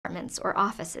departments or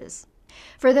offices.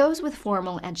 For those with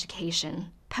formal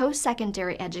education,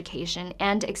 post-secondary education,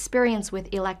 and experience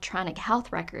with electronic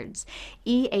health records,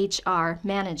 EHR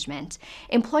management,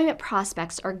 employment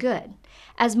prospects are good.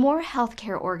 As more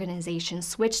healthcare organizations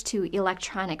switch to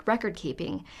electronic record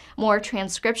keeping, more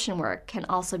transcription work can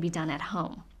also be done at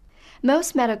home.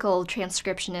 Most medical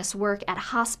transcriptionists work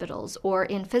at hospitals or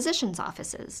in physicians'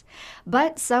 offices,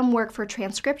 but some work for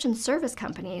transcription service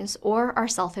companies or are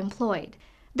self-employed.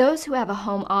 Those who have a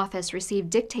home office receive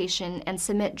dictation and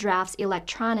submit drafts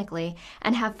electronically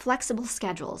and have flexible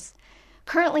schedules.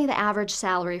 Currently, the average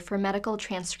salary for medical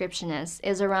transcriptionists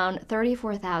is around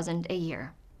 $34,000 a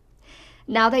year.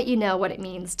 Now that you know what it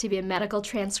means to be a medical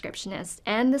transcriptionist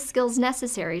and the skills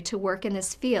necessary to work in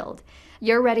this field,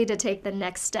 you're ready to take the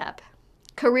next step.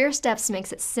 Career Steps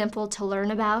makes it simple to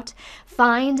learn about,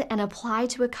 find, and apply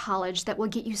to a college that will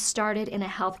get you started in a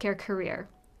healthcare career.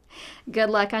 Good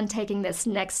luck on taking this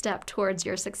next step towards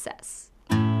your success.